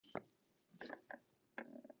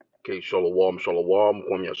Okay, shalom, shalom,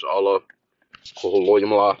 Kwam Yashala,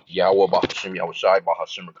 Koholoyamla, Yahweh, Bahashim, Yahushai,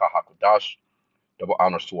 Bahashim, Kahakudash. Double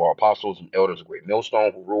honors to our apostles and elders of Great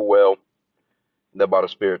Millstone who rule well, led by the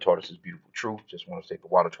Spirit, taught us his beautiful truth. Just want to take the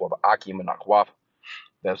water to the Akim and Akwaf.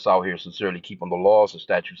 That's out here sincerely keeping the laws, the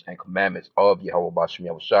statutes, and commandments of Yahweh, Bahashim,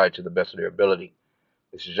 Yahushai to the best of their ability.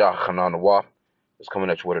 This is Yah Hanan Nawaf. Just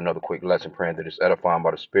coming at you with another quick lesson, praying that it's edifying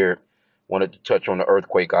by the Spirit. Wanted to touch on the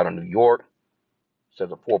earthquake out of New York. Says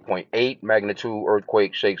a 4.8 magnitude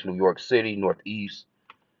earthquake shakes New York City, Northeast.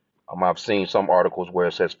 I've seen some articles where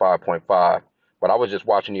it says 5.5, but I was just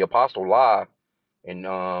watching the Apostle live,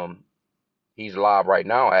 and he's live right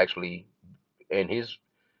now actually, and he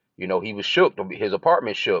was shook. His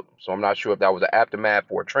apartment shook, so I'm not sure if that was an aftermath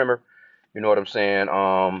or a tremor. You know what I'm saying?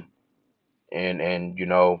 And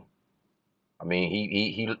I mean,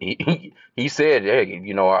 he said,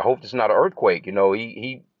 hey, I hope it's not an earthquake.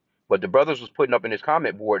 But the brothers was putting up in his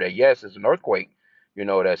comment board that yes, it's an earthquake,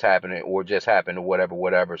 that's happening or just happened or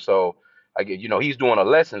whatever. So I get, he's doing a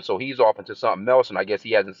lesson, so he's off into something else, and I guess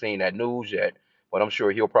he hasn't seen that news yet. But I'm sure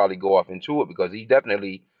he'll probably go off into it because he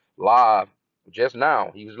definitely live just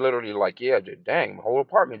now. He was literally like, yeah, dang, my whole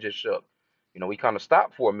apartment just shook. We kind of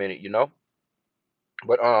stopped for a minute.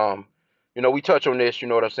 But we touch on this, you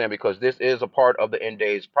know what I'm saying, because this is a part of the end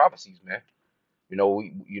days prophecies, man.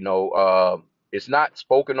 It's not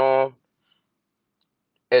spoken on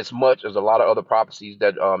as much as a lot of other prophecies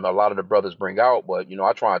that a lot of the brothers bring out, but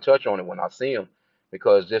I try and touch on it when I see them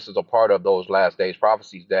because this is a part of those last days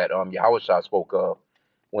prophecies that Yahushua spoke of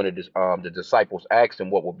when the disciples asked him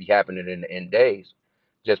what will be happening in the end days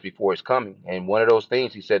just before his coming. And one of those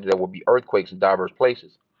things he said there will be earthquakes in diverse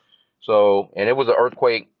places. So, and it was an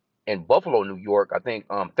earthquake in Buffalo, New York, I think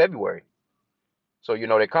February. So,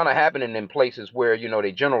 they're kind of happening in places where,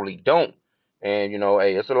 they generally don't. And,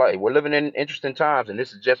 hey, it's a lot. We're living in interesting times, and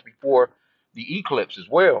this is just before the eclipse as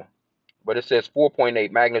well. But it says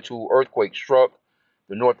 4.8 magnitude earthquake struck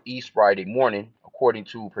the Northeast Friday morning, according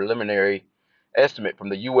to preliminary estimate from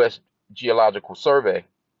the U.S. Geological Survey.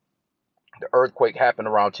 The earthquake happened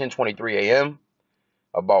around 10:23 a.m.,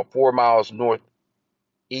 about 4 miles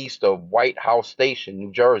northeast of White House Station,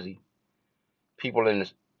 New Jersey. People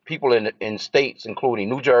in states including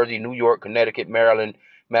New Jersey, New York, Connecticut, Maryland,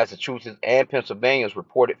 Massachusetts, and Pennsylvania is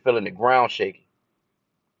reported feeling the ground shaking.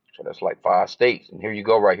 So that's like 5 states. And here you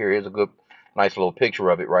go right here. Here's a good, nice little picture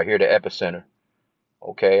of it right here, the epicenter.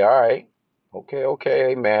 Okay, all right.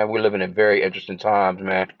 Okay, man. We're living in very interesting times,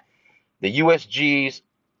 man. The USGs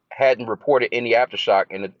hadn't reported any aftershock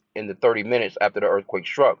in the 30 minutes after the earthquake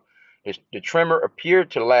struck. The tremor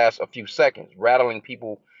appeared to last a few seconds, rattling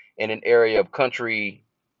people in an area of country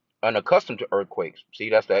unaccustomed to earthquakes. See,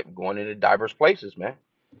 that's that going into diverse places, man.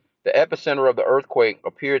 The epicenter of the earthquake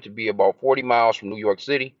appeared to be about 40 miles from New York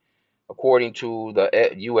City, according to the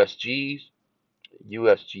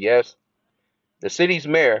USGS. The city's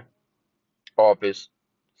mayor office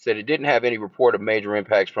said it didn't have any report of major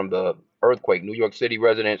impacts from the earthquake. New York City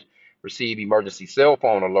residents received emergency cell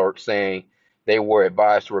phone alerts saying they were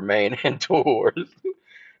advised to remain indoors.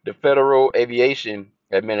 The Federal Aviation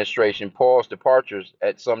Administration paused departures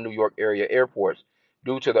at some New York area airports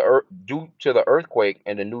due to the earthquake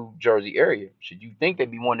in the New Jersey area. Should you think they'd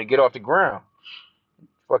be wanting to get off the ground?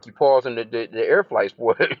 Fuck you pausing the air flights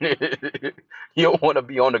for it. You don't want to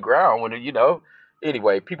be on the ground when.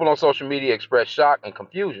 Anyway, people on social media expressed shock and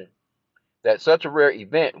confusion that such a rare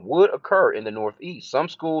event would occur in the Northeast. Some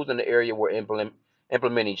schools in the area were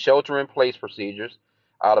implementing shelter-in-place procedures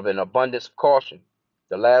out of an abundance of caution.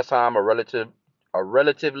 The last time a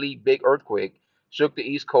relatively big earthquake shook the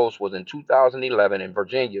East Coast was in 2011 in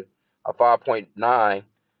Virginia. A 5.9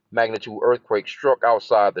 magnitude earthquake struck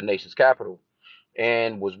outside the nation's capital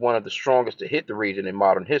and was one of the strongest to hit the region in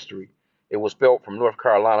modern history. It was felt from North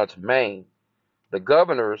Carolina to Maine. The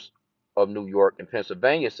governors of New York and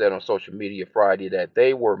Pennsylvania said on social media Friday that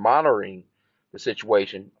they were monitoring the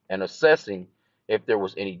situation and assessing if there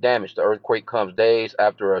was any damage. The earthquake comes days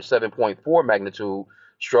after a 7.4 magnitude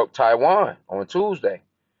struck Taiwan on Tuesday.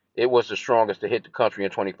 It was the strongest to hit the country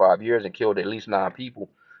in 25 years and killed at least 9 people.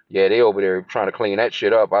 Yeah, they over there trying to clean that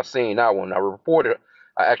shit up. I seen that one. I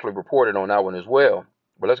actually reported on that one as well.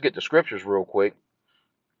 But let's get the scriptures real quick,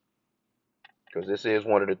 because this is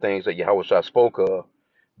one of the things that Yahushua spoke of.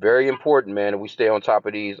 Very important, man, that we stay on top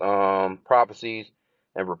of these prophecies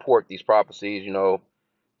and report these prophecies.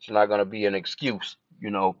 It's not going to be an excuse,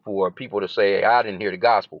 for people to say, hey, I didn't hear the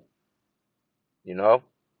gospel.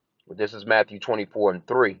 But this is Matthew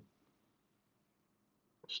 24:3.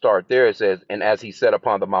 Start there. It says, and as he sat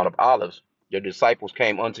upon the Mount of Olives, the disciples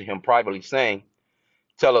came unto him privately, saying,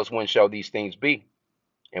 tell us, when shall these things be?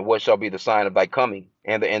 And what shall be the sign of thy coming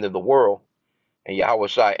and the end of the world? And Yahweh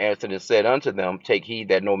Shai answered and said unto them, take heed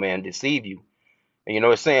that no man deceive you. And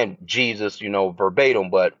it's saying Jesus, verbatim,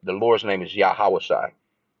 but the Lord's name is Yahweh Shai.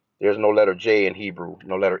 There's no letter J in Hebrew,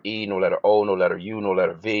 no letter E, no letter O, no letter U, no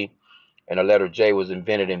letter V. And the letter J was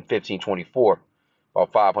invented in 1524,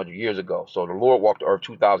 about 500 years ago. So the Lord walked the earth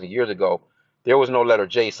 2,000 years ago. There was no letter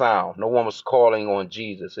J sound. No one was calling on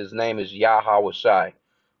Jesus. His name is Yahweh Shai,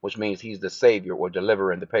 which means he's the Savior or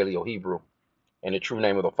deliverer in the Paleo Hebrew. And the true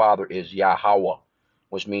name of the Father is Yahweh,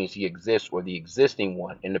 which means he exists or the existing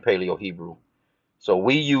one in the Paleo Hebrew. So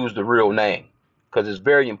we use the real name because it's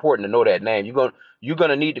very important to know that name. You're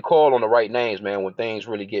gonna need to call on the right names, man, when things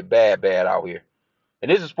really get bad out here.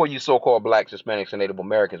 And this is for you so-called blacks, Hispanics, and Native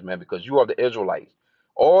Americans, man, because you are the Israelites.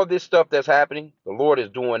 All this stuff that's happening, the Lord is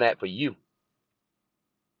doing that for you.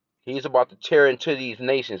 He's about to tear into these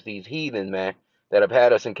nations, these heathen, man, that have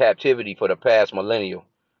had us in captivity for the past millennial.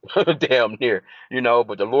 Damn near,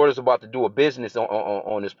 but the Lord is about to do a business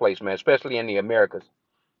on this place, man, especially in the Americas.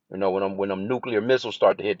 When them nuclear missiles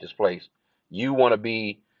start to hit this place, you want to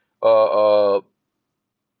be praying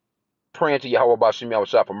to Yahweh Bashem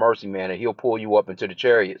Yahushua for mercy, man, and he'll pull you up into the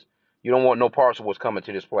chariots. You don't want no parts of what's coming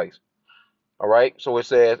to this place. All right? So it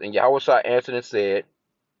says, and Yahushua answered and said,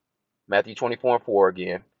 Matthew 24:4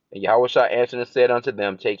 again, and Yahushua answered and said unto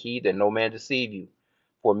them, take heed that no man deceive you.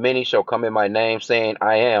 For many shall come in my name, saying,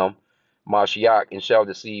 I am Mashiach, and shall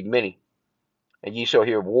deceive many. And ye shall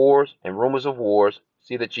hear wars and rumors of wars.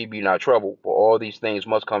 See that ye be not troubled, for all these things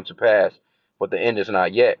must come to pass, but the end is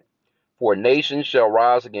not yet. For nation shall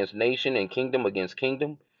rise against nation, and kingdom against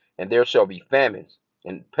kingdom, and there shall be famines,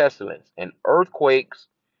 and pestilence, and earthquakes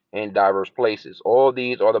in divers places. All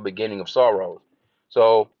these are the beginning of sorrows.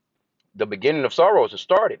 So the beginning of sorrows has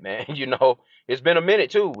started, man. It's been a minute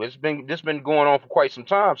too. This been going on for quite some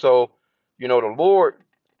time. So, the Lord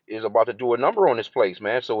is about to do a number on this place,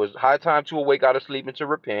 man. So it's high time to awake out of sleep and to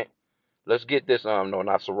repent. Let's get this, no,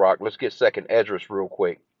 not Sirach. Let's get second Esdras real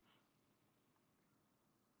quick.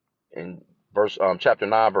 In chapter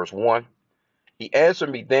 9, verse 1. He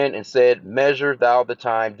answered me then and said, measure thou the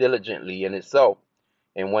time diligently in itself.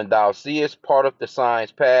 And when thou seest part of the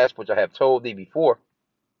signs pass, which I have told thee before.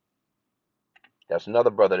 That's another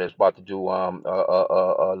brother that's about to do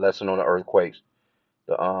a lesson on the earthquakes.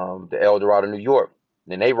 The El Dorado, New York.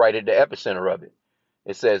 And they right at the epicenter of it.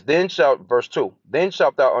 It says, verse 2, then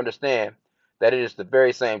shalt thou understand that it is the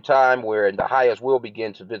very same time wherein the highest will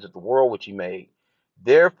begin to visit the world which he made.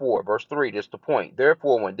 Therefore, verse 3, this is the point.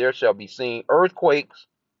 Therefore, when there shall be seen earthquakes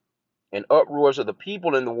and uproars of the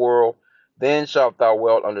people in the world, then shalt thou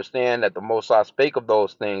well understand that the Most High spake of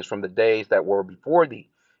those things from the days that were before thee,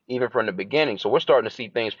 even from the beginning. So we're starting to see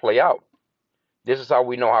things play out. This is how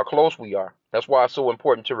we know how close we are. That's why it's so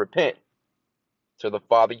important to repent to the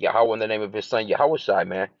Father Yahweh in the name of his son Yahweh Shai,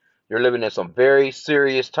 man. You're living in some very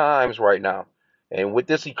serious times right now. And with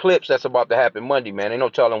this eclipse that's about to happen Monday, man, ain't no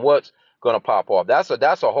telling what's gonna pop off. That's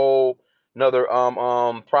a whole another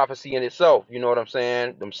prophecy in itself. You know what I'm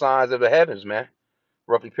saying? Them signs of the heavens, man.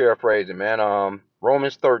 Roughly paraphrasing, man.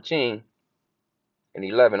 Romans 13 and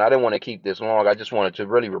 11. I didn't want to keep this long. I just wanted to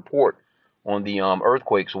really report on the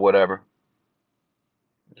earthquakes or whatever.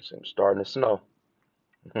 It's starting to snow.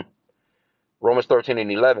 Romans 13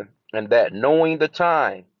 and 11. And that knowing the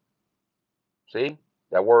time, see,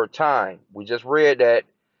 that word time, we just read that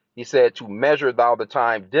he said to measure thou the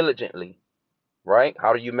time diligently, right?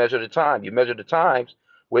 How do you measure the time? You measure the times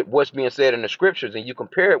with what's being said in the scriptures, and you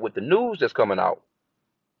compare it with the news that's coming out.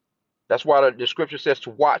 That's why the scripture says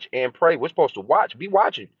to watch and pray. We're supposed to watch, be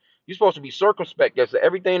watching. You're supposed to be circumspect as to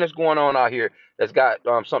everything that's going on out here that's got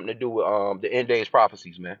something to do with the end days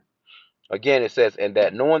prophecies, man. Again, it says, and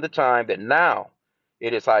that knowing the time, that now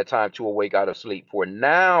it is high time to awake out of sleep, for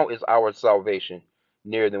now is our salvation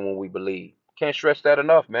nearer than when we believe. Can't stress that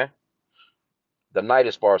enough, man. The night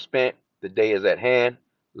is far spent, the day is at hand.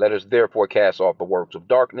 Let us therefore cast off the works of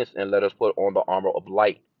darkness, and let us put on the armor of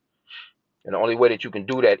light. And the only way that you can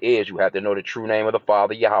do that is you have to know the true name of the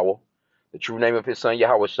Father, Yahweh, the true name of his son,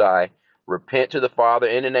 Yahweh Shai. Repent to the Father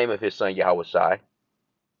in the name of his son, Yahweh Shai,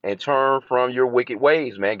 and turn from your wicked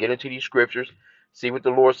ways, man. Get into these scriptures, see what the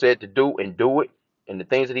Lord said to do, and do it. And the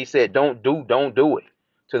things that he said don't do it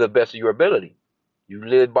to the best of your ability. You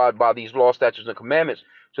live by these law, statutes, and commandments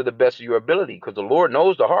to the best of your ability, because the Lord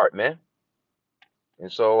knows the heart, man.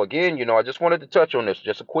 And so again, I just wanted to touch on this.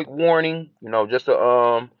 Just a quick warning, just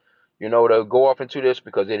to to go off into this,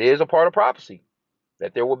 because it is a part of prophecy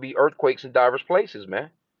that there will be earthquakes in diverse places, man.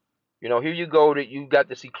 Here you go, that you got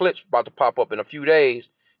this eclipse about to pop up in a few days,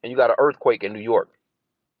 and you got an earthquake in New York,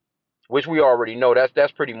 which we already know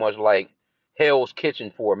that's pretty much like Hell's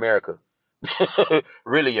Kitchen for America.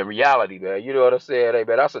 Really, in reality, man. You know what I'm saying? Hey,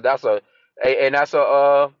 man, and that's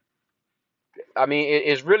I mean,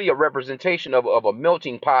 it's really a representation of a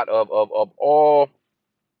melting pot of all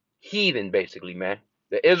heathen, basically, man.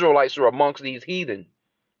 The Israelites are amongst these heathen,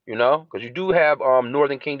 you know, because you do have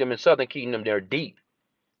Northern Kingdom and Southern Kingdom. They're deep,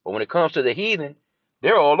 but when it comes to the heathen,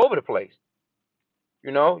 they're all over the place.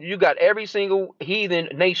 You know, you got every single heathen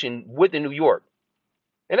nation within New York,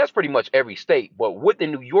 and that's pretty much every state. But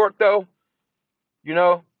within New York, though, you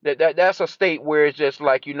know, that's a state where it's just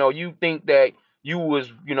like, you know, you think that you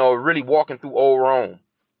was, you know, really walking through old Rome.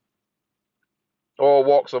 All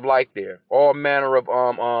walks of life there, all manner of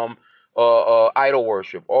idol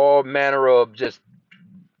worship, all manner of just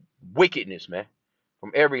wickedness, man,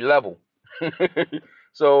 from every level.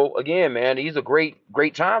 So again, man, these are great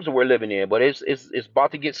times that we're living in, but it's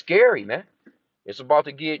about to get scary, man. It's about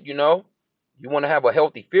to get, you know, you want to have a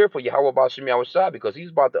healthy fear for Yahweh Bashim Yahushua, because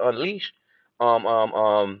he's about to unleash um um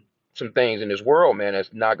um some things in this world, man,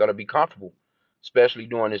 that's not gonna be comfortable, especially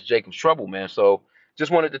during this Jacob's trouble, man. So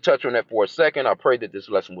just wanted to touch on that for a second. I pray that this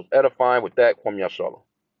lesson was edifying. With that, Kwam Yashala.